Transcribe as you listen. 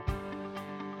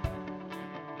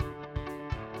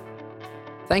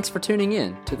Thanks for tuning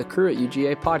in to the Cru at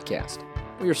UGA podcast.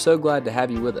 We are so glad to have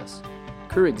you with us.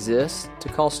 Cru exists to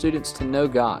call students to know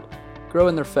God, grow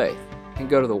in their faith, and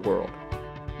go to the world.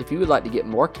 If you would like to get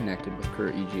more connected with Cru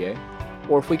at UGA,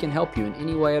 or if we can help you in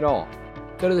any way at all,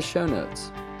 go to the show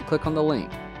notes and click on the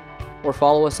link, or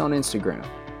follow us on Instagram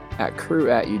at Cru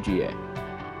at UGA.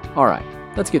 All right,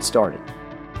 let's get started.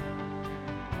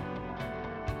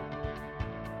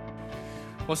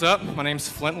 What's up? My name's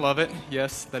Flint Lovett.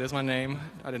 Yes, that is my name.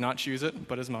 I did not choose it,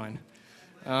 but it's mine.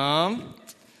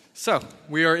 So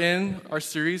we are in our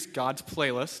series, God's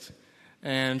Playlist.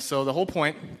 And so the whole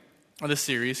point of this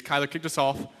series, Kyler kicked us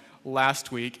off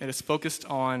last week, and it's focused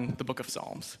on the book of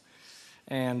Psalms.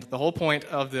 And the whole point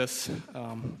of this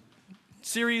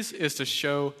series is to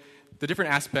show the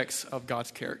different aspects of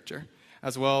God's character,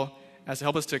 as well as to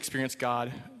help us to experience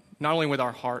God, not only with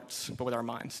our hearts, but with our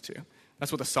minds too.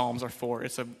 That's what the Psalms are for.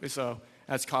 It's a,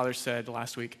 as Kyler said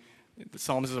last week, the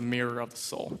Psalms is a mirror of the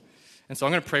soul. And so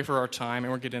I'm going to pray for our time,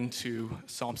 and we'll get into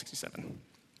Psalm 67.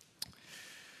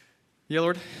 Yeah,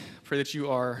 Lord, pray that you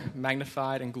are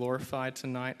magnified and glorified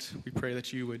tonight. We pray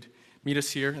that you would meet us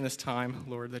here in this time,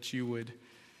 Lord, that you would,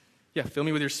 fill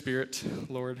me with your Spirit,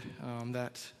 Lord,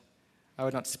 that I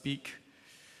would not speak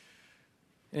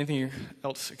anything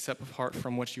else except apart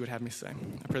from what you would have me say.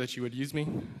 I pray that you would use me,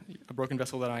 a broken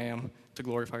vessel that I am, to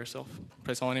glorify yourself.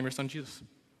 Praise all in the name of your Son, Jesus.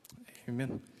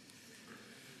 Amen.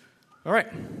 All right.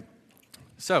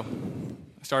 So,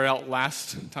 I started out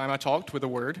last time I talked with a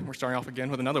word. We're starting off again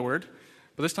with another word,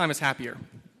 but this time it's happier.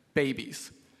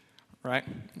 Babies. Right?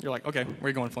 You're like, okay, where are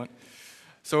you going, Flint?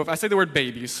 So if I say the word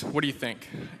babies, what do you think?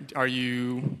 Are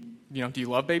you... do you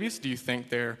love babies? Do you think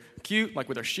they're cute, like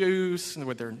with their shoes and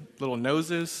with their little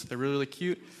noses? They're really, really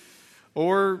cute.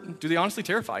 Or do they honestly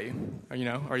terrify you?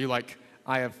 Are you like,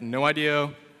 I have no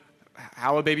idea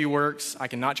how a baby works. I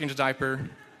cannot change a diaper.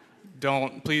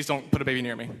 Please don't put a baby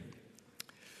near me.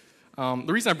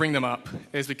 The reason I bring them up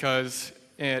is because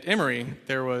at Emory,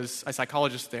 there was a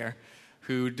psychologist there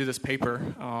who did this paper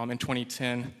in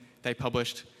 2010 they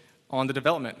published on the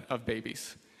development of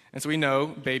babies. And so we know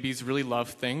babies really love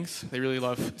things. They really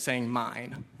love saying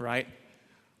mine, right?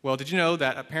 Well, did you know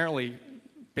that apparently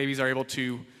babies are able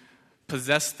to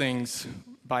possess things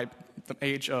by the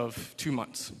age of 2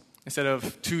 months? Instead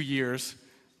of 2 years,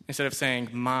 instead of saying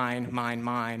mine, mine,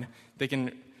 mine, they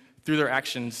can, through their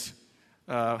actions,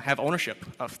 have ownership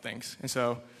of things. And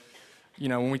so,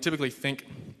 when we typically think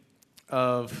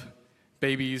of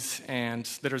babies and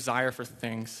the desire for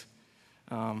things,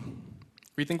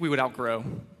 we think we would outgrow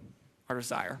our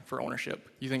desire for ownership.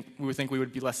 We would think we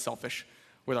would be less selfish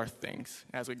with our things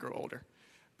as we grow older.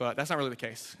 But that's not really the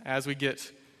case. As we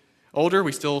get older,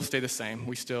 we still stay the same.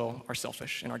 We still are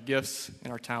selfish in our gifts,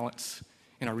 in our talents,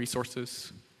 in our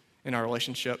resources, in our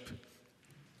relationship.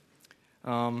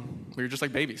 We're just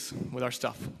like babies with our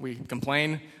stuff. We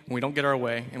complain when we don't get our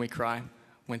way, and we cry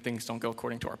when things don't go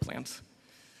according to our plans.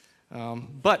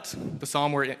 But the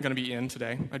psalm we're going to be in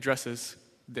today addresses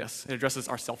this. It addresses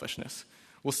our selfishness.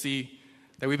 We'll see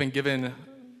that we've been given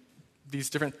these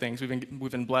different things.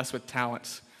 We've been blessed with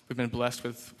talents. We've been blessed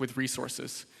with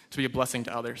resources to be a blessing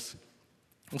to others.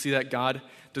 We'll see that God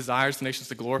desires the nations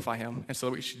to glorify him, and so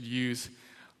that we should use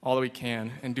all that we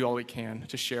can and do all we can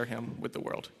to share him with the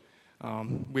world.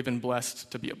 We've been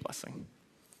blessed to be a blessing.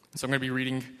 So I'm going to be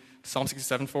reading Psalm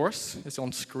 67 for us. It's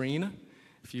on screen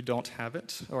if you don't have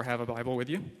it or have a Bible with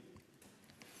you.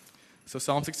 So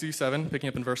Psalm 67, picking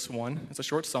up in verse 1. It's a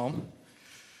short psalm.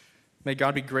 May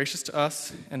God be gracious to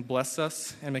us and bless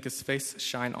us and make his face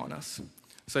shine on us,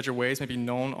 so that your ways may be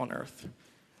known on earth,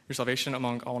 your salvation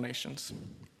among all nations.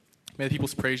 May the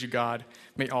peoples praise you, God.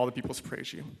 May all the peoples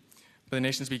praise you. May the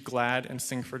nations be glad and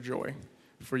sing for joy,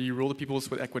 for you rule the peoples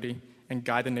with equity and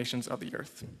guide the nations of the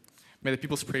earth. May the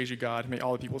peoples praise you, God. May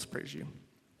all the peoples praise you.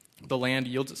 The land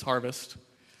yields its harvest.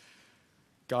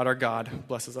 God, our God,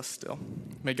 blesses us still.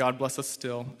 May God bless us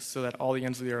still, so that all the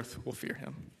ends of the earth will fear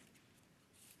him.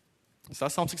 So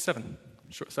that's Psalm 67,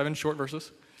 7 short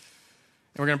verses.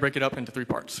 And we're going to break it up into 3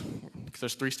 parts, because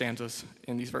there's 3 stanzas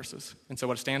in these verses. And so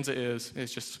what a stanza is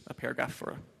just a paragraph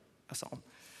for a psalm.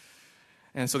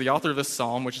 And so the author of this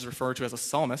psalm, which is referred to as a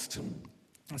psalmist,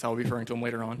 that's how we'll be referring to him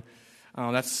later on,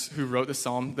 that's who wrote this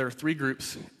psalm. There are 3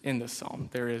 groups in this psalm.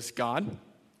 There is God,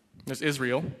 there's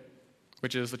Israel,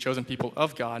 which is the chosen people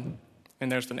of God, and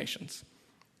there's the nations.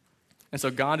 And so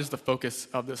God is the focus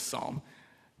of this psalm.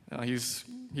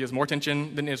 He has more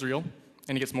attention than Israel,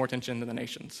 and he gets more attention than the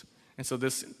nations. And so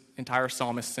this entire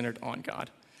psalm is centered on God.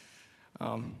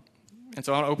 And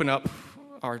so I want to open up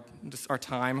our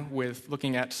time with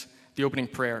looking at the opening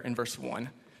prayer in verse 1.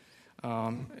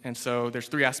 And so there's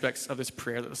three aspects of this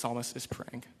prayer that the psalmist is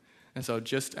praying. And so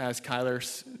just as Kyler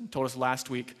told us last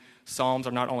week, psalms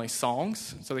are not only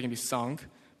songs, so they can be sung,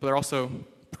 but they're also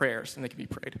prayers, and they can be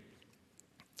prayed.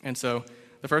 And so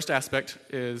the first aspect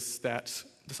is that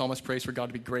the psalmist prays for God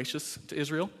to be gracious to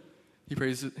Israel. He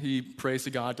prays to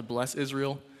God to bless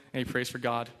Israel, and he prays for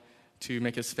God to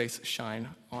make his face shine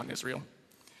on Israel.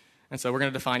 And so we're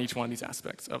going to define each one of these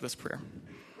aspects of this prayer.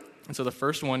 And so the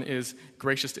first one is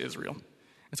gracious to Israel.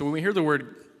 And so when we hear the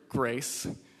word grace,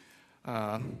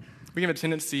 we have a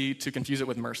tendency to confuse it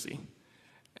with mercy.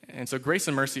 And so grace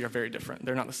and mercy are very different.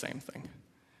 They're not the same thing.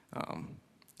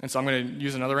 And so I'm going to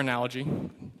use another analogy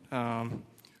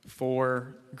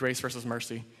for grace versus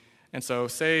mercy. And so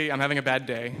say I'm having a bad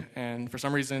day, and for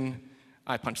some reason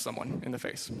I punch someone in the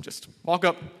face. Just walk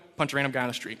up, punch a random guy on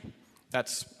the street. I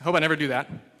hope I never do that.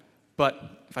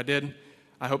 But if I did,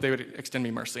 I hope they would extend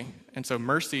me mercy. And so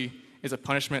mercy is a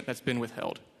punishment that's been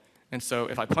withheld. And so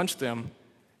if I punch them,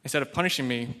 instead of punishing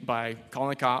me by calling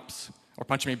the cops or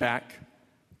punching me back,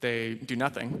 they do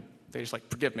nothing. They just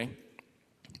forgive me.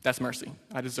 That's mercy.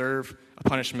 I deserve a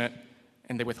punishment,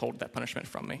 and they withhold that punishment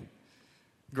from me.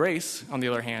 Grace, on the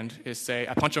other hand, is say,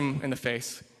 I punch them in the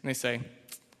face, and they say,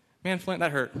 man, Flint,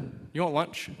 that hurt. You want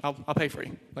lunch? I'll pay for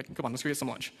you. Come on, let's go get some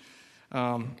lunch.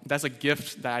 That's a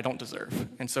gift that I don't deserve.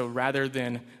 And so rather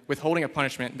than withholding a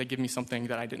punishment, they give me something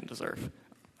that I didn't deserve.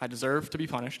 I deserve to be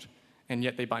punished, and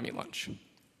yet they buy me lunch.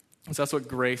 And so that's what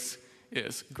grace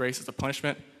is. Grace is a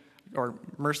punishment, or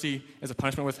mercy is a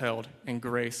punishment withheld, and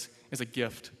grace is a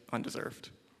gift undeserved.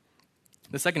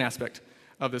 The second aspect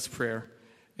of this prayer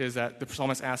is that the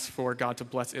psalmist asks for God to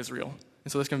bless Israel.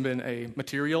 And so this can have been a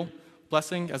material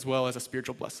blessing as well as a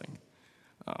spiritual blessing.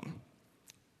 And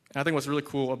I think what's really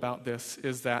cool about this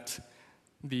is that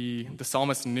the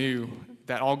psalmist knew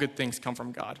that all good things come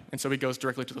from God. And so he goes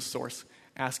directly to the source,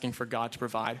 asking for God to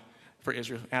provide for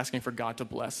Israel, asking for God to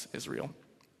bless Israel.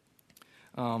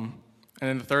 And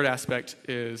then the third aspect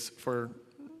is for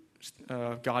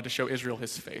God to show Israel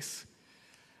his face.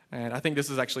 And I think this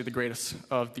is actually the greatest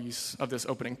of this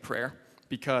opening prayer,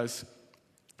 because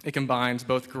it combines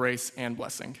both grace and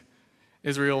blessing.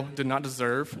 Israel did not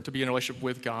deserve to be in a relationship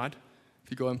with God.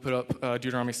 If you go ahead and put up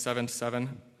Deuteronomy 7:7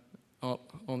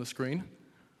 up on the screen.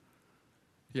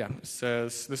 Yeah, it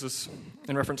says, this is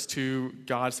in reference to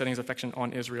God setting his affection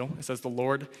on Israel. It says, the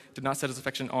Lord did not set his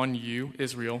affection on you,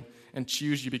 Israel, and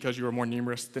choose you because you are more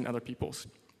numerous than other peoples.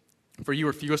 For you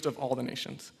were fewest of all the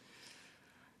nations.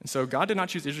 And so God did not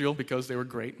choose Israel because they were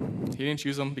great. He didn't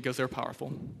choose them because they were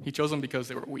powerful. He chose them because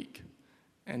they were weak.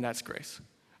 And that's grace.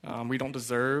 We don't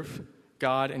deserve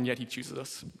God, and yet he chooses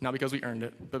us. Not because we earned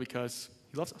it, but because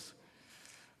he loves us.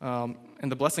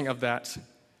 And the blessing of that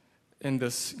in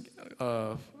this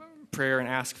prayer and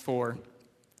ask for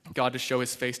God to show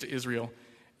his face to Israel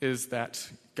is that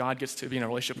God gets to be in a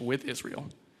relationship with Israel.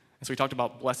 And so we talked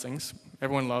about blessings.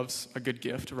 Everyone loves a good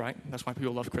gift, right? That's why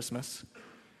people love Christmas.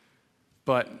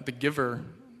 But the giver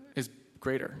is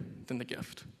greater than the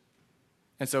gift.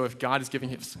 And so if God is giving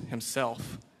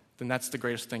himself, then that's the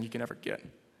greatest thing you can ever get,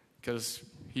 because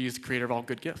he is the creator of all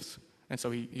good gifts. And so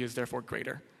he is therefore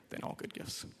greater than all good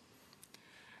gifts.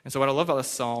 And so what I love about this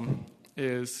psalm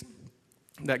is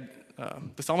that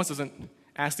the psalmist doesn't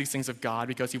ask these things of God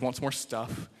because he wants more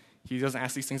stuff. He doesn't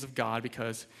ask these things of God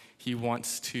because he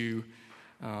wants to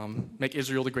make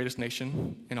Israel the greatest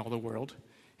nation in all the world.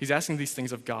 He's asking these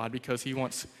things of God because he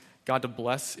wants God to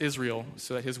bless Israel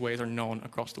so that his ways are known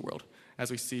across the world, as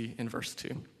we see in verse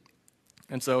 2.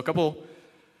 And so a couple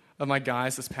of my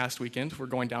guys this past weekend were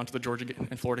going down to the Georgia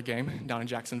and Florida game down in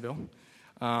Jacksonville.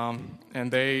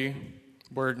 And they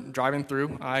were driving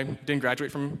through. I didn't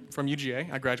graduate from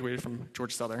UGA. I graduated from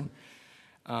Georgia Southern.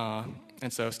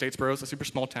 And so Statesboro is a super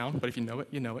small town, but if you know it,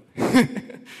 you know it.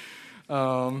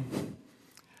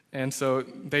 And so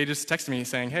they just texted me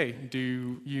saying, hey,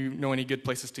 do you know any good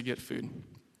places to get food?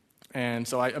 And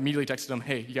so I immediately texted them,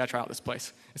 hey, you got to try out this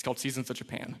place. It's called Seasons of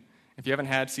Japan. If you haven't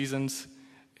had Seasons,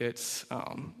 it's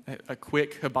a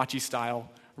quick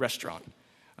hibachi-style restaurant.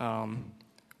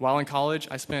 While in college,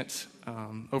 I spent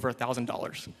over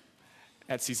 $1,000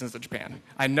 at Seasons of Japan.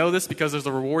 I know this because there's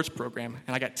a rewards program,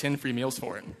 and I got 10 free meals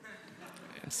for it.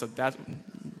 And so that,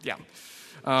 yeah.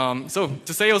 So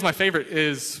to say it was my favorite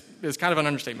is kind of an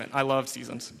understatement. I love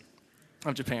Seasons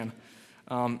of Japan.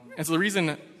 And so the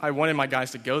reason I wanted my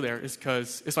guys to go there is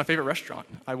because it's my favorite restaurant.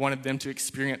 I wanted them to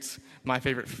experience my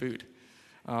favorite food.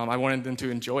 I wanted them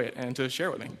to enjoy it and to share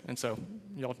it with me. And so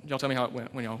y'all tell me how it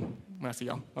went when I see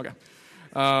y'all. Okay.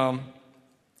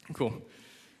 Cool.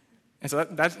 And so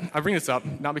I bring this up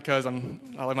not because I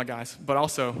love my guys, but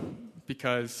also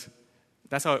because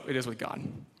that's how it is with God.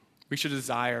 We should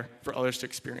desire for others to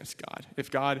experience God.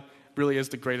 If God really is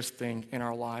the greatest thing in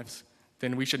our lives,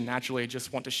 then we should naturally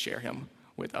just want to share him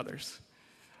with others.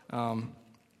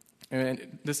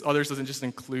 And this others doesn't just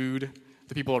include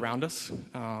the people around us,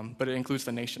 but it includes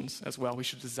the nations as well. We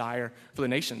should desire for the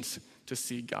nations to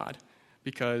see God,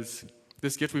 because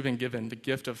this gift we've been given, the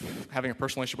gift of having a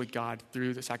personal relationship with God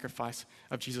through the sacrifice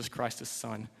of Jesus Christ, his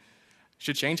son,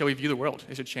 should change how we view the world.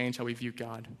 It should change how we view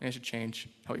God, and it should change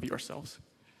how we view ourselves.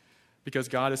 Because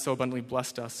God has so abundantly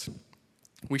blessed us,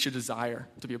 we should desire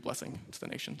to be a blessing to the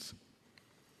nations.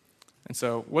 And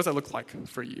so, what does that look like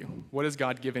for you? What has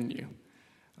God given you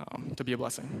to be a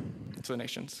blessing to the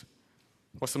nations?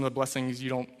 What's some of the blessings you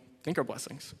don't think are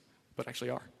blessings, but actually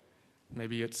are?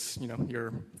 Maybe it's,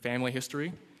 your family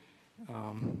history.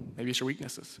 Maybe it's your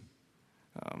weaknesses.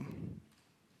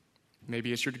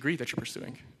 Maybe it's your degree that you're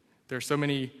pursuing. There are so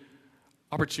many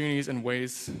opportunities and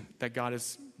ways that God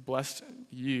has blessed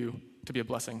you to be a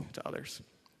blessing to others.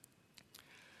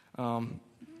 And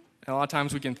a lot of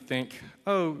times we can think,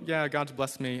 oh, yeah, God's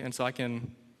blessed me, and so I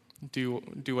can do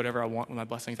whatever I want with my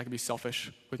blessings. I can be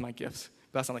selfish with my gifts.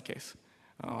 But that's not the case.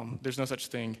 There's no such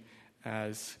thing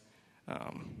as,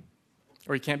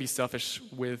 or you can't be selfish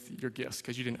with your gifts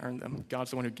because you didn't earn them.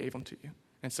 God's the one who gave them to you.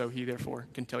 And so he, therefore,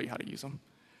 can tell you how to use them.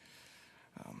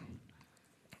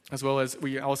 As well as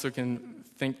we also can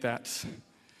think that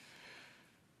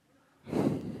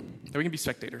we can be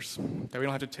spectators, that we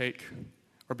don't have to take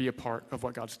or be a part of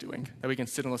what God's doing, that we can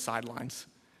sit on the sidelines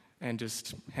and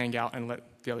just hang out and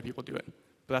let the other people do it.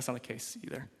 But that's not the case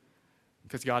either,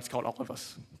 because God's called all of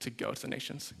us to go to the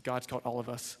nations. God's called all of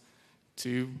us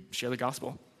to share the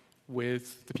gospel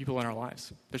with the people in our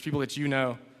lives. There's people that you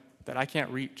know that I can't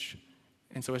reach,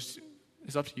 and so it's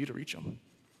up to you to reach them.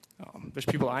 There's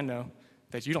people I know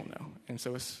that you don't know, and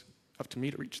so it's up to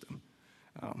me to reach them.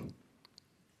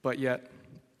 But yet,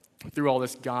 through all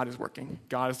this, God is working.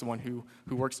 God is the one who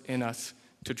works in us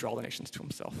to draw the nations to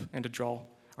himself and to draw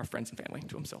our friends and family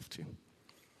to himself too.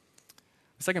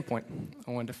 The second point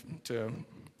I wanted to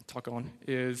talk on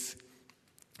is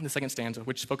the second stanza,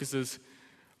 which focuses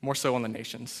more so on the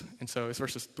nations. And so it's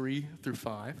verses 3 through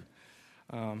 5.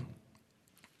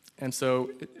 And so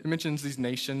it mentions these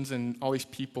nations and all these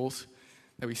peoples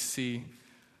that we see.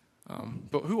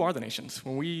 But who are the nations?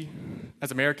 When we,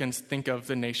 as Americans, think of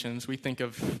the nations, we think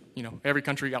of, every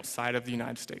country outside of the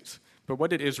United States. But what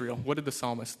did Israel, what did the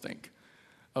psalmist think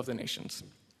of the nations?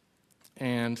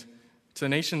 And to the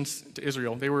nations, to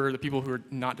Israel, they were the people who were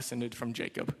not descended from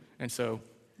Jacob. And so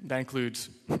that includes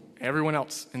everyone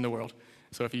else in the world.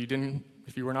 So if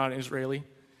you were not an Israeli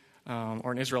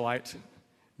or an Israelite,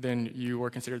 then you were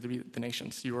considered to be the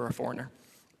nations. You were a foreigner.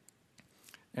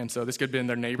 And so this could have been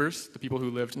their neighbors, the people who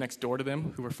lived next door to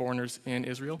them, who were foreigners in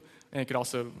Israel. And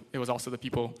it was also the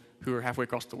people who were halfway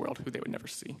across the world, who they would never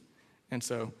see. And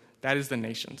so that is the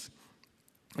nations.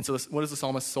 And so what is the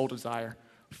psalmist's sole desire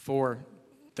for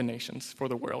the nations, for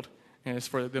the world? And it's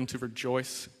for them to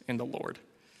rejoice in the Lord.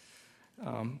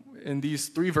 In these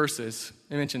 3 verses,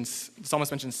 the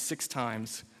psalmist mentions 6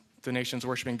 times the nations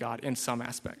worshiping God in some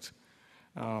aspect.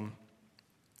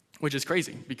 Which is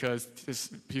crazy, because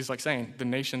he's like saying the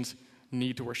nations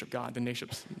need to worship God. The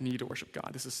nations need to worship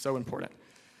God. This is so important.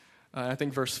 I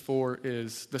think verse 4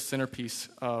 is the centerpiece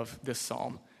of this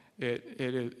psalm.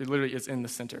 It literally is in the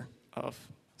center of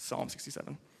Psalm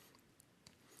 67.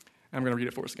 I'm going to read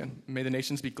it for us again. May the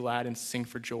nations be glad and sing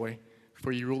for joy,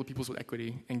 for you rule the peoples with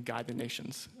equity and guide the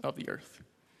nations of the earth.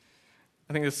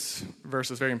 I think this verse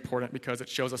is very important because it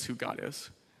shows us who God is.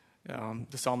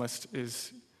 The psalmist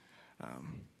is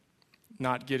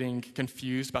not getting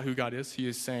confused about who God is. He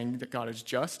is saying that God is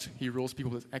just, he rules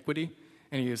people with equity,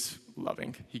 and he is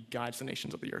loving. He guides the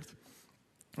nations of the earth.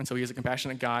 And so he is a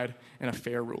compassionate guide and a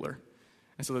fair ruler.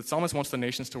 And so the psalmist wants the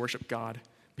nations to worship God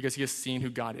because he has seen who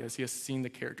God is. He has seen the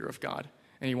character of God,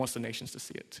 and he wants the nations to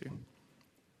see it too.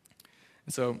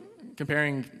 And so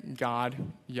comparing God,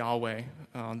 Yahweh,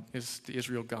 is the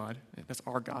Israel God. That's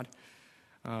our God.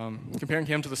 Comparing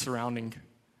him to the surrounding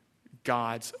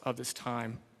gods of this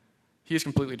time, he is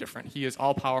completely different. He is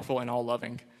all-powerful and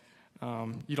all-loving.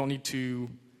 You don't need to,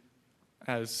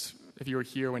 as if you were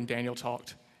here when Daniel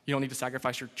talked, you don't need to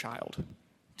sacrifice your child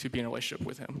to be in a relationship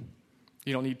with him.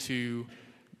 You don't need to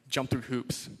jump through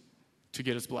hoops to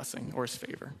get his blessing or his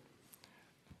favor.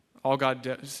 All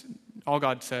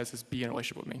God says is be in a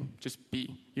relationship with me. Just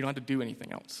be. You don't have to do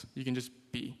anything else. You can just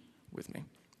be with me.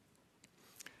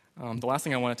 The last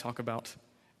thing I want to talk about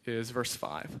is verse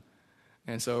 5.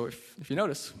 And so if you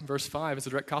notice, verse 5 is a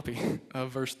direct copy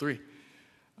of verse 3.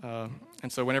 And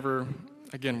so whenever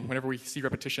we see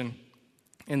repetition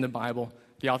in the Bible,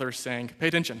 the author is saying, pay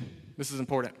attention. This is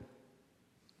important.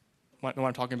 what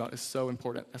I'm talking about is so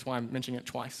important. That's why I'm mentioning it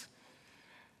twice.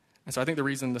 And so I think the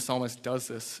reason the psalmist does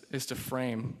this is to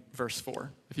frame verse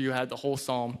 4. If you had the whole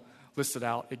psalm listed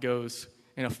out, it goes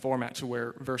in a format to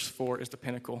where verse 4 is the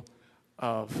pinnacle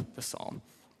of the psalm.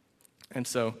 And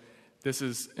so this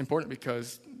is important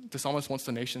because the psalmist wants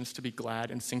the nations to be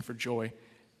glad and sing for joy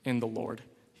in the Lord.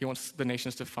 He wants the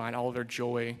nations to find all of their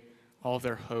joy, all of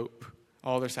their hope,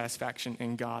 all of their satisfaction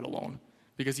in God alone,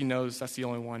 because he knows that's the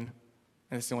only one,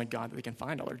 and it's the only God that they can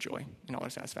find all their joy and all their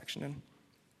satisfaction in.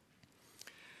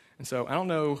 And so I don't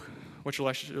know what your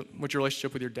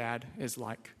relationship with your dad is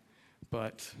like,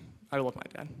 but I love my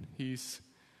dad. He's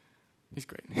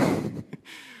great.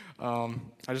 I was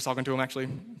just talking to him actually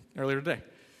earlier today.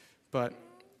 But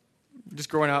just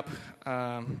growing up,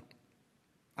 I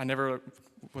never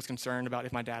was concerned about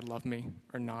if my dad loved me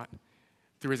or not.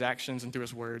 Through his actions and through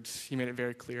his words, he made it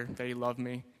very clear that he loved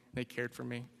me, that he cared for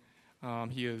me.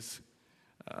 He is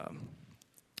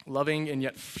loving and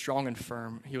yet strong and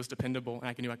firm. He was dependable, and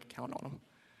I knew I could count on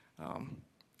him.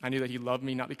 I knew that he loved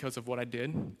me not because of what I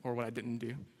did or what I didn't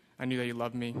do. I knew that he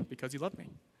loved me because he loved me.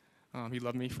 He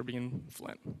loved me for being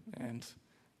Flint, and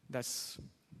that's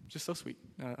just so sweet.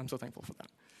 I'm so thankful for that.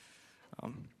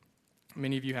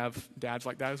 Many of you have dads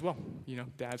like that as well. You know,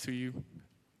 dads who you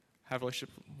have a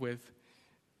relationship with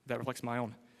that reflects my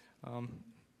own. And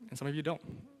some of you don't,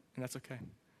 and that's okay.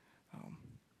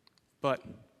 But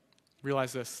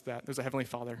realize this, that there's a Heavenly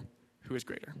Father who is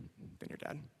greater than your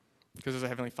dad. Because there's a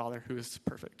Heavenly Father who is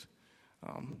perfect,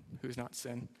 who is not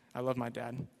sin. I love my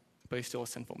dad, but he's still a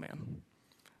sinful man.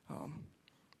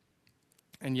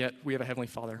 And yet we have a Heavenly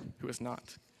Father who is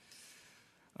not.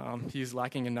 He is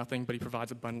lacking in nothing, but he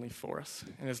provides abundantly for us.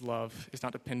 And his love is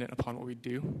not dependent upon what we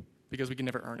do, because we can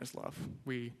never earn his love.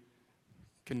 We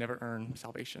can never earn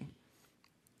salvation.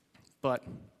 But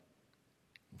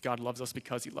God loves us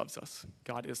because he loves us.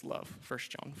 God is love, 1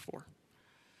 John 4.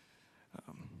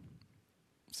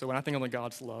 So when I think of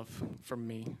God's love for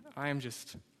me, I am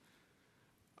just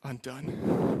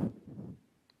undone.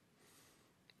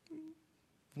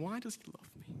 Why does he love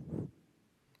me?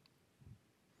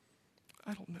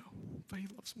 I don't know, but he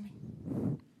loves me.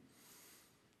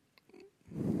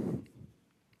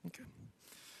 Okay.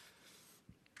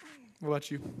 What about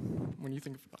you? When you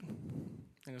think of God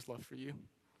and his love for you,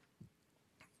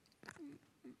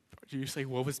 do you say,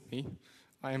 woe is me?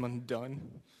 I am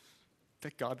undone.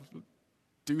 That God would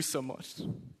do so much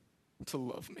to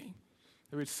love me,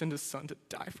 that he would send his son to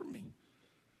die for me.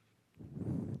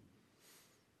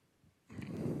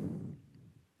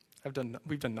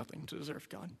 We've done nothing to deserve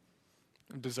God,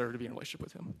 deserve to be in a relationship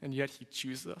with him, and yet he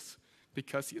chooses us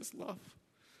because he is love.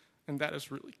 And that is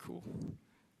really cool.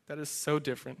 That is so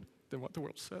different than what the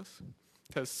world says.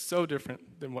 That is so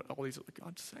different than what all these other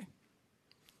gods say.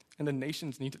 And the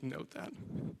nations need to know that.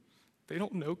 They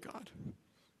don't know God.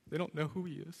 They don't know who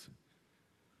he is.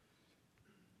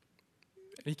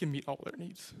 And he can meet all their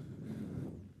needs.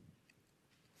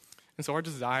 And so our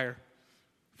desire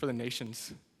for the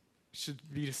nations should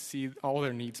be to see all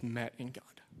their needs met in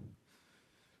God.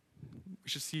 We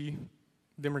should see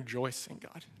them rejoice in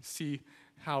God, see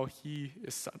how he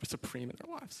is supreme in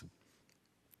their lives.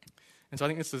 And so I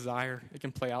think this desire, it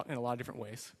can play out in a lot of different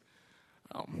ways.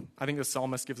 I think the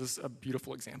psalmist gives us a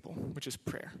beautiful example, which is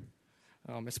prayer.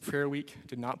 It's prayer week.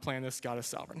 Did not plan this. God is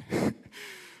sovereign.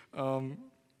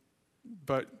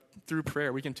 But through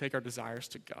prayer, we can take our desires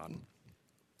to God.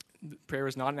 Prayer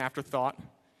is not an afterthought.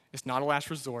 It's not a last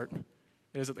resort.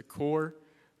 It is at the core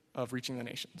of reaching the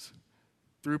nations.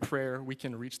 Through prayer, we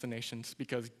can reach the nations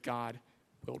because God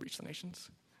will reach the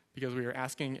nations. Because we are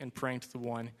asking and praying to the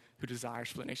one who desires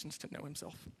for the nations to know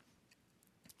himself.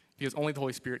 Because only the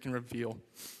Holy Spirit can reveal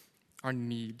our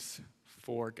needs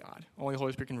for God. Only the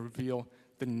Holy Spirit can reveal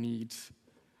the needs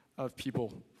of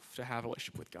people to have a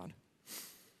relationship with God.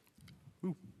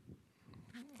 Ooh.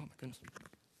 Oh my goodness.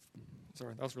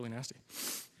 Sorry, that was really nasty.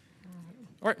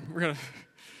 All right, we're going to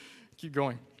keep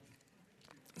going.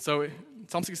 So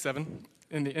Psalm 67,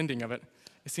 in the ending of it,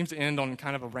 it seems to end on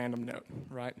kind of a random note,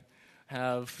 right?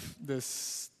 Have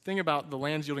this thing about the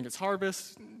land's yielding its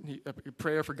harvest, a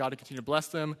prayer for God to continue to bless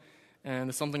them, and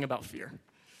there's something about fear.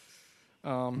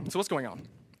 So what's going on?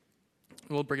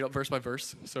 We'll break it up verse by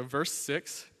verse. So verse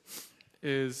 6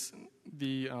 is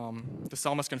the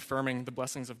psalmist confirming the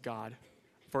blessings of God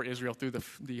for Israel through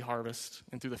the harvest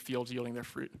and through the fields yielding their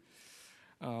fruit.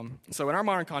 So in our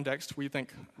modern context, we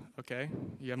think, okay,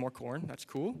 you have more corn, that's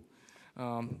cool.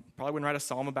 Probably wouldn't write a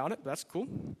psalm about it, but that's cool.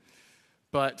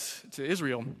 But to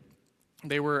Israel,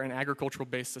 they were an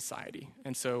agricultural-based society,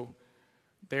 and so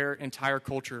their entire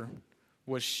culture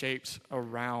was shaped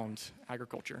around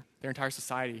agriculture. Their entire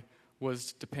society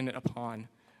was dependent upon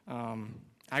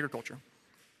agriculture.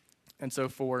 And so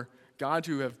for God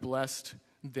to have blessed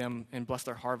them and blessed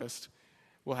their harvest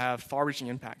will have far-reaching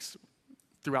impacts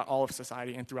throughout all of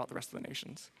society and throughout the rest of the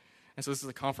nations. And so this is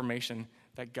a confirmation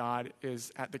that God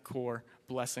is at the core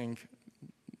blessing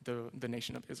the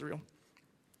nation of Israel.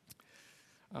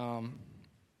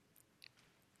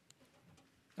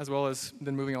 As well as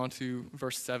then moving on to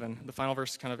verse 7. The final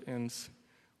verse kind of ends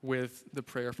with the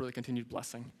prayer for the continued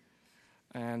blessing.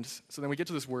 And so then we get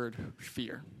to this word,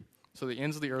 fear. So the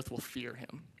ends of the earth will fear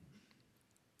him.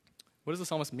 What does the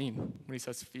psalmist mean when he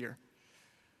says fear?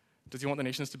 Does he want the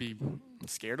nations to be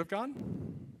scared of God?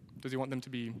 Does he want them to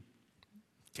be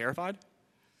terrified?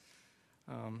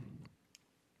 I'm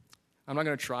not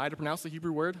going to try to pronounce the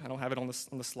Hebrew word. I don't have it on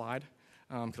the slide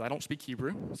because I don't speak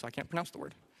Hebrew, so I can't pronounce the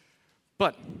word.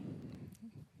 But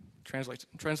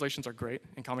translations are great,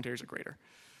 and commentaries are greater.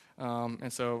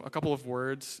 And so a couple of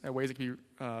words, ways it can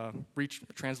be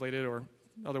translated, or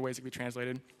other ways it can be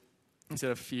translated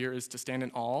instead of fear is to stand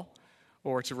in awe,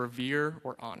 or to revere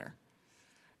or honor.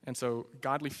 And so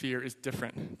godly fear is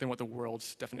different than what the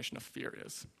world's definition of fear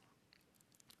is.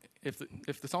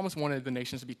 If the psalmist wanted the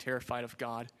nations to be terrified of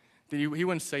God, then he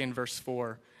wouldn't say in verse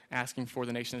 4, asking for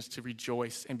the nations to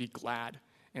rejoice and be glad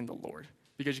in the Lord.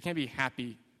 Because you can't be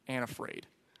happy and afraid,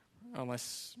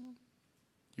 unless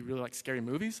you really like scary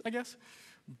movies, I guess.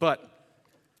 But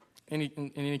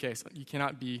in any case, you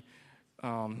cannot be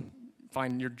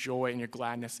find your joy and your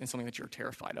gladness in something that you're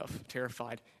terrified of,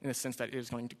 terrified in the sense that it is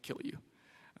going to kill you.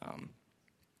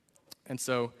 And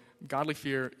so godly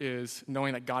fear is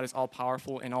knowing that God is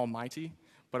all-powerful and almighty,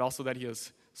 but also that he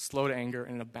is slow to anger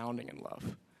and abounding in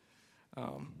love.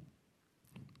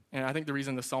 And I think the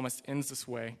reason the psalmist ends this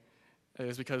way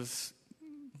is because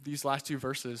these last two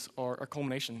verses are a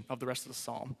culmination of the rest of the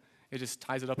psalm. It just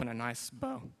ties it up in a nice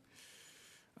bow.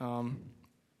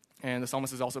 And the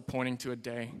psalmist is also pointing to a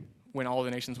day when all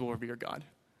the nations will revere God.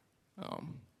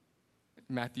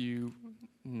 Matthew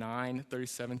 9,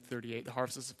 37, 38, the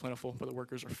harvest is plentiful, but the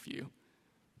workers are few.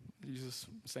 He uses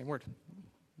the same word.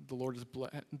 The Lord is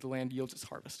the land yields its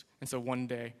harvest. And so one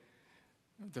day,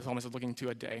 the psalmist is looking to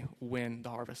a day when the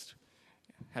harvest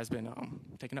has been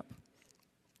taken up.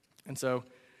 And so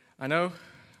I know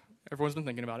everyone's been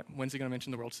thinking about it. When's he going to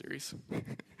mention the World Series?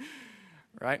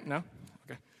 Right? No?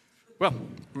 Okay. Well,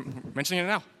 mentioning it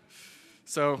now.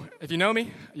 So if you know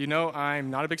me, you know I'm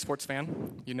not a big sports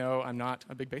fan. You know I'm not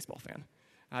a big baseball fan.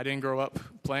 I didn't grow up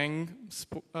playing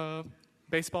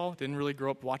baseball, didn't really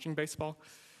grow up watching baseball.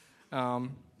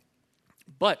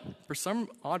 But for some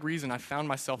odd reason, I found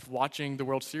myself watching the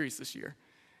World Series this year.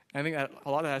 And I think that a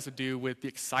lot of that has to do with the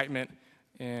excitement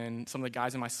in some of the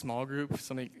guys in my small group,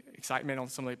 some of the excitement on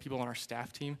some of the people on our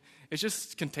staff team. It's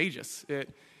just contagious.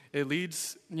 It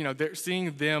leads,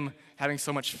 seeing them having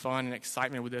so much fun and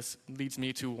excitement with this leads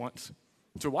me to want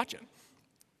to watch it.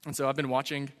 And so I've been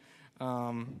watching,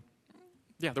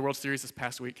 the World Series this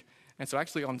past week. And so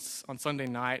actually on Sunday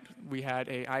night, we had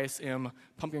a ISM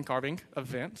pumpkin carving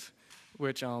event,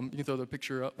 which you can throw the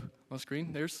picture up on the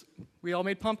screen. We all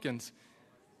made pumpkins.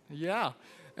 Yeah.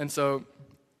 And so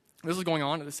this was going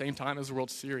on at the same time as the World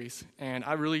Series. And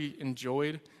I really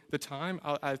enjoyed the time.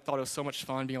 I thought it was so much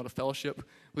fun being able to fellowship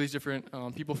with these different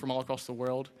people from all across the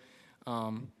world.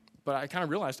 But I kind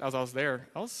of realized as I was there,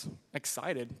 I was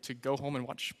excited to go home and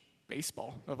watch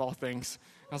baseball, of all things.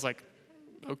 I was like,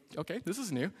 okay, this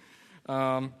is new.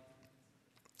 And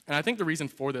I think the reason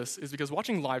for this is because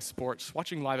watching live sports,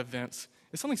 watching live events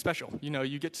is something special.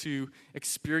 You get to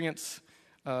experience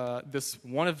this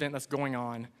one event that's going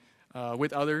on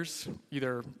with others,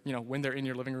 either when they're in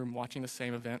your living room watching the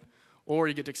same event, or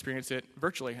you get to experience it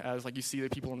virtually as you see the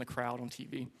people in the crowd on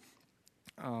TV.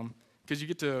 Because you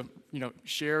get to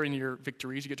share in your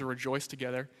victories, you get to rejoice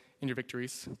together in your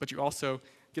victories, but you also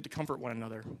get to comfort one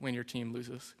another when your team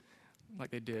loses,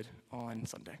 like they did on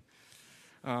Sunday.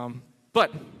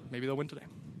 But maybe they'll win today.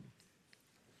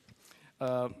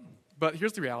 But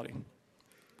here's the reality.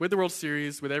 With the World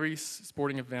Series, with every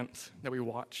sporting event that we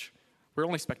watch, we're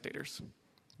only spectators.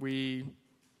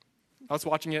 Us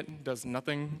watching it does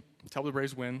nothing to help the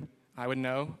Braves win. I would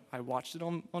know. I watched it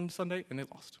on Sunday, and they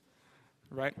lost.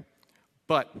 Right?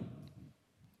 But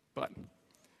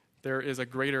there is a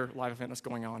greater live event that's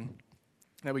going on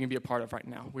that we can be a part of right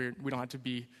now. We don't have to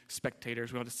be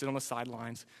spectators. We don't have to sit on the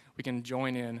sidelines. We can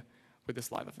join in with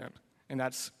this live event. And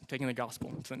that's taking the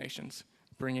gospel to the nations,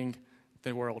 bringing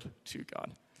the world to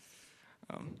God.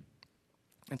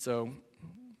 And so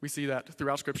we see that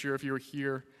throughout Scripture. If you were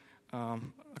here a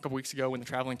couple weeks ago when the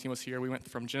traveling team was here, we went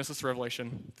from Genesis to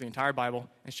Revelation, the entire Bible,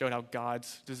 and showed how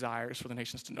God's desire is for the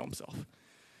nations to know himself.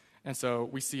 And so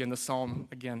we see in the psalm,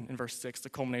 again, in verse 6, the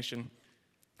culmination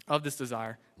of this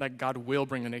desire that God will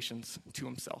bring the nations to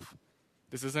himself.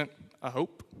 This isn't a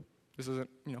hope. This isn't,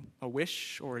 a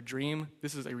wish or a dream.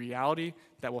 This is a reality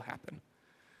that will happen.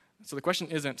 So the question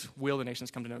isn't, will the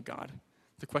nations come to know God?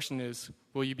 The question is,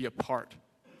 will you be a part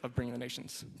of bringing the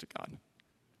nations to God?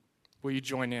 Will you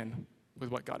join in with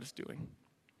what God is doing?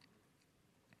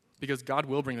 Because God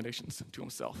will bring the nations to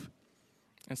himself.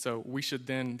 And so we should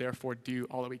then, therefore, do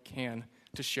all that we can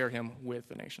to share him with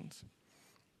the nations.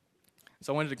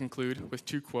 So I wanted to conclude with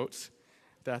two quotes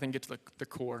that I think get to the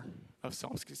core of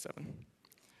Psalm 67.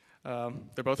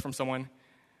 They're both from someone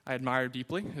I admire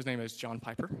deeply. His name is John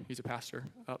Piper. He's a pastor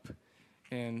up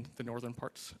in the northern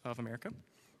parts of America.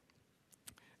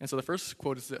 And so the first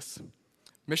quote is this: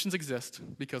 missions exist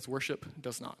because worship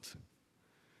does not.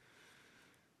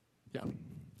 Yeah.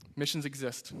 Missions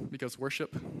exist because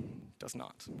worship does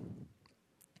not.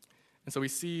 And so we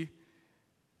see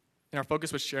in our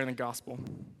focus with sharing the gospel,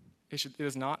 it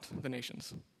is not the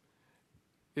nations.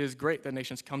 It is great that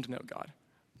nations come to know God,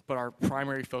 but our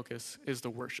primary focus is the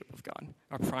worship of God.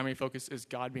 Our primary focus is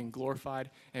God being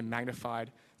glorified and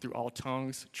magnified through all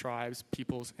tongues, tribes,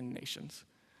 peoples, and nations.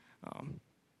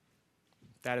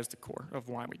 That is the core of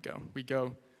why we go. We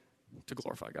go to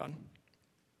glorify God.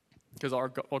 Because our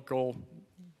goal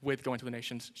with going to the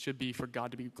nations should be for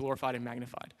God to be glorified and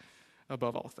magnified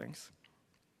above all things.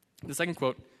 The second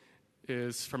quote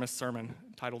is from a sermon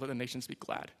titled, "Let the Nations Be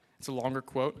Glad." It's a longer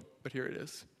quote, but here it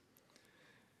is.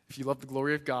 If you love the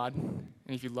glory of God, and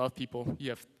if you love people, you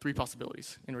have three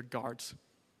possibilities in regards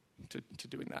to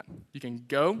doing that. You can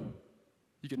go,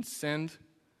 you can send,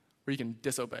 or you can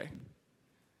disobey.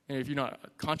 And if you're not a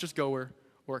conscious goer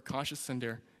or a conscious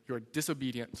sender, you are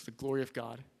disobedient to the glory of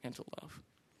God and to love.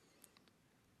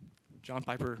 John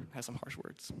Piper has some harsh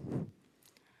words,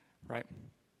 right?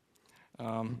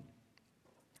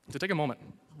 So take a moment,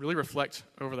 really reflect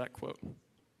over that quote.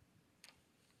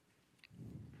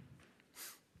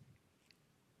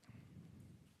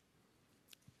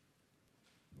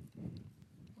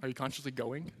 Are you consciously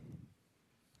going?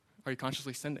 Are you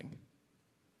consciously sending?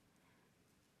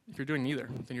 If you're doing neither,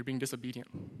 then you're being disobedient.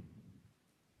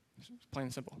 It's plain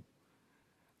and simple.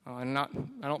 I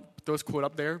don't throw this quote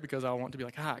up there because I want to be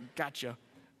like, gotcha,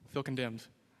 feel condemned.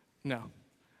 No.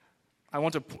 I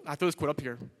throw this quote up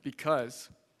here because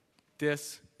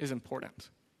this is important.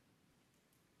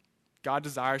 God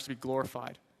desires to be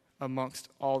glorified amongst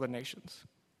all the nations.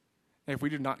 And if we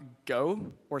do not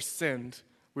go or send,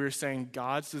 we are saying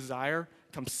God's desire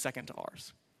comes second to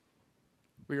ours.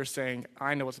 We are saying,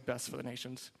 I know what's best for the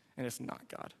nations, and it's not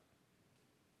God.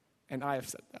 And I have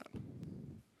said that.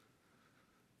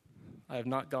 I have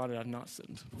not gone and I have not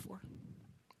sinned before.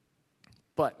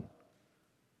 But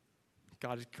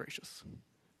God is gracious.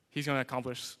 He's going to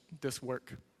accomplish this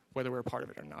work, whether we're a part of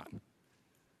it or not.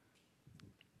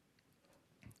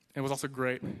 And what's also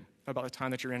great about the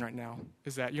time that you're in right now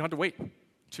is that you don't have to wait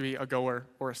to be a goer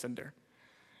or a sender.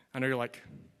 I know you're like,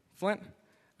 Flint,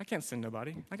 I can't send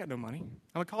nobody. I got no money.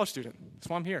 I'm a college student. That's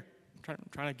why I'm here. I'm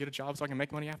trying to get a job so I can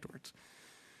make money afterwards.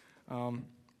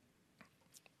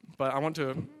 But I want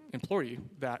to implore you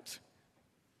that,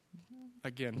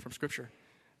 again, from Scripture,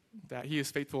 that he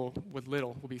is faithful with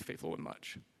little will be faithful with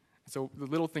much. So the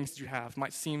little things that you have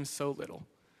might seem so little,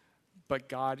 but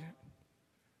God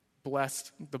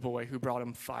blessed the boy who brought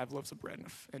him 5 loaves of bread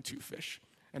and 2 fish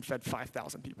and fed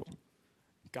 5,000 people.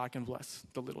 God can bless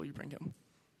the little you bring him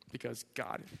because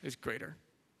God is greater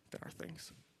than our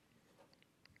things.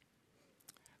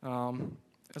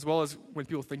 As well as when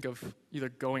people think of either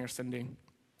going or sending,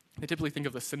 they typically think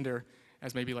of the sender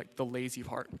as maybe like the lazy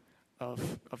part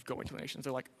of going to the nations.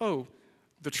 They're like, oh,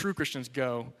 the true Christians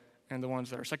go, and the ones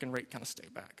that are second-rate kind of stay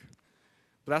back.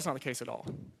 But that's not the case at all,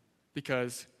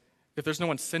 because if there's no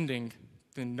one sending,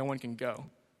 then no one can go.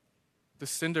 The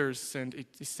senders send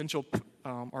essential,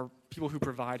 are people who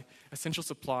provide essential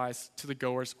supplies to the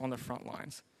goers on the front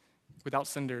lines. Without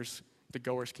senders, the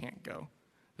goers can't go.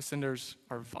 The senders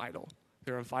are vital.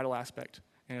 They're a vital aspect,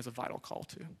 and it's a vital call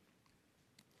too.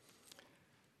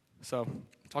 So,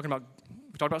 we talked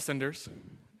about senders.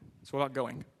 So what about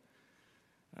going?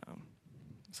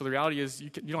 So the reality is you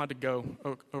don't have to go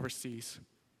overseas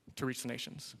to reach the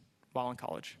nations while in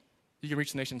college. You can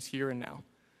reach the nations here and now.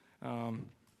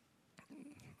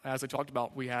 As I talked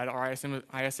about, we had our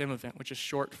ISM event, which is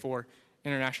short for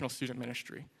International Student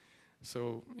Ministry.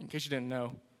 So in case you didn't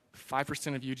know,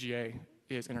 5% of UGA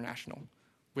is international,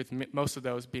 with most of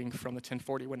those being from the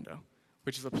 1040 window,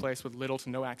 which is a place with little to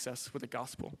no access with the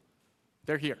gospel.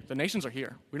 They're here. The nations are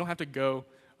here. We don't have to go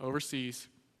overseas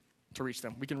to reach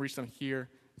them. We can reach them here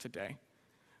today.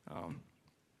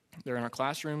 They're in our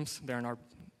classrooms. They're in our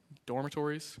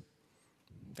dormitories.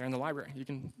 They're in the library. You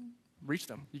can reach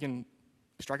them. You can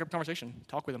strike up a conversation,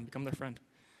 talk with them, become their friend,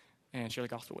 and share the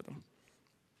gospel with them.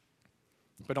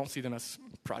 But don't see them as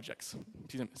projects.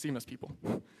 See them as people,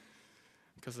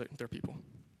 because they're people.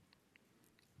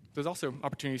 There's also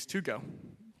opportunities to go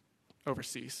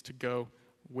overseas, to go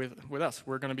with us.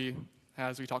 We're going to be,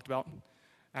 as we talked about,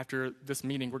 after this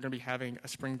meeting, we're going to be having a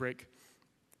spring break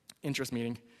interest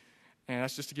meeting. And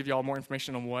that's just to give you all more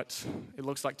information on what it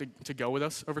looks like to go with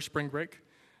us over spring break,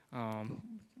 on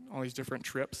these different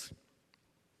trips.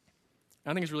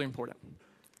 And I think it's really important.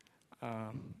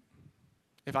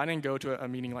 If I didn't go to a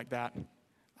meeting like that,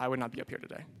 I would not be up here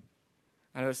today.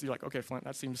 I know you're like, okay, Flint,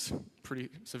 that seems pretty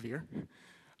severe.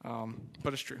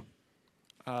 But it's true.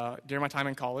 During my time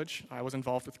in college, I was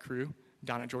involved with Cru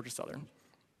down at Georgia Southern.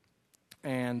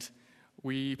 And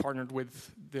we partnered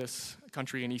with this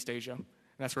country in East Asia. And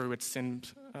that's where we would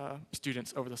send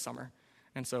students over the summer.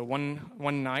 And so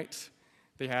one night,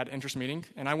 they had an interest meeting,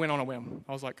 and I went on a whim.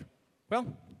 I was like, well,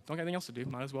 don't got anything else to do.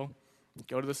 Might as well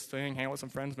go to this thing, hang out with some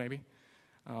friends maybe.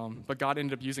 But God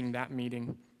ended up using that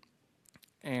meeting.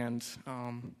 And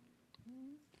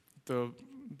the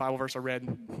Bible verse I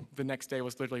read the next day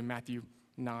was literally Matthew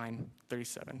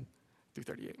 9:37 through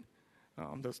 38.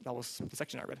 That was the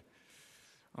section I read.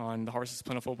 On the harvest is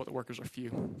plentiful, but the workers are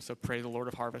few. So pray the Lord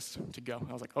of harvest to go.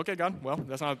 I was like, okay, God, well,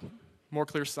 that's not a more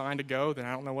clear sign to go than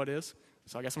I don't know what is.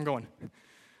 So I guess I'm going.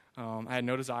 I had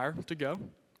no desire to go.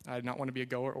 I did not want to be a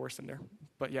goer or a sender.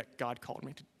 But yet God called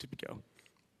me to go.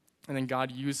 And then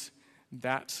God used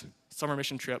that summer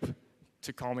mission trip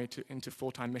to call me into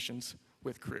full-time missions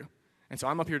with Cru. And so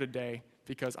I'm up here today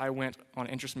because I went on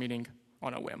an interest meeting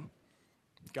on a whim.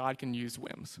 God can use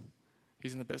whims.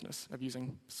 He's in the business of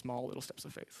using small little steps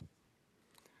of faith.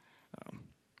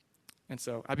 And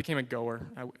so I became a goer.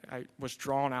 I was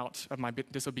drawn out of my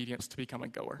disobedience to become a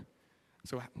goer.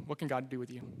 So what can God do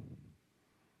with you?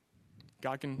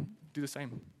 God can do the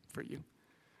same for you.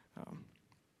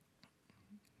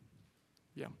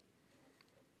 Yeah.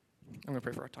 I'm going to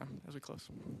pray for our time as we close.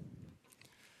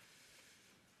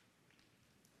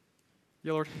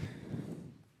 Yeah, Lord,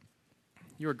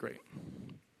 you are great.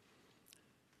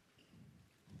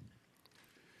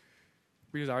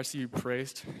 We desire to see you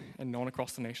praised and known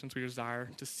across the nations. We desire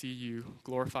to see you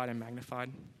glorified and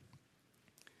magnified.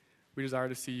 We desire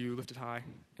to see you lifted high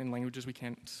in languages we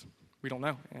don't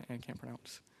know and can't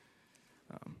pronounce.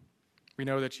 We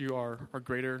know that you are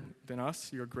greater than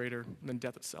us. You are greater than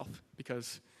death itself,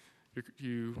 because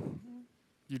you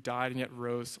died and yet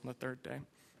rose on the third day.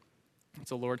 And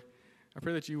so, Lord, I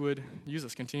pray that you would use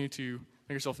us, continue to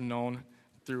make yourself known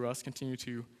through us, continue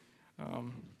to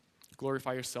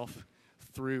glorify yourself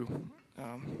through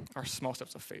our small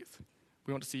steps of faith.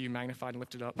 We want to see you magnified and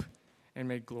lifted up and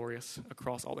made glorious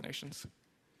across all the nations.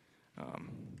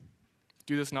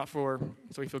 Do this not so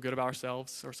we feel good about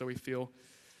ourselves or so we feel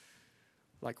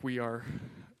like we are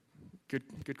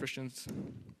good Christians,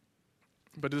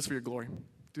 but do this for your glory.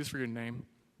 Do this for your name.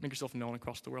 Make yourself known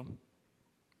across the world.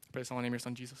 I pray this all in the name of your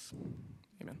Son, Jesus.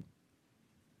 Amen.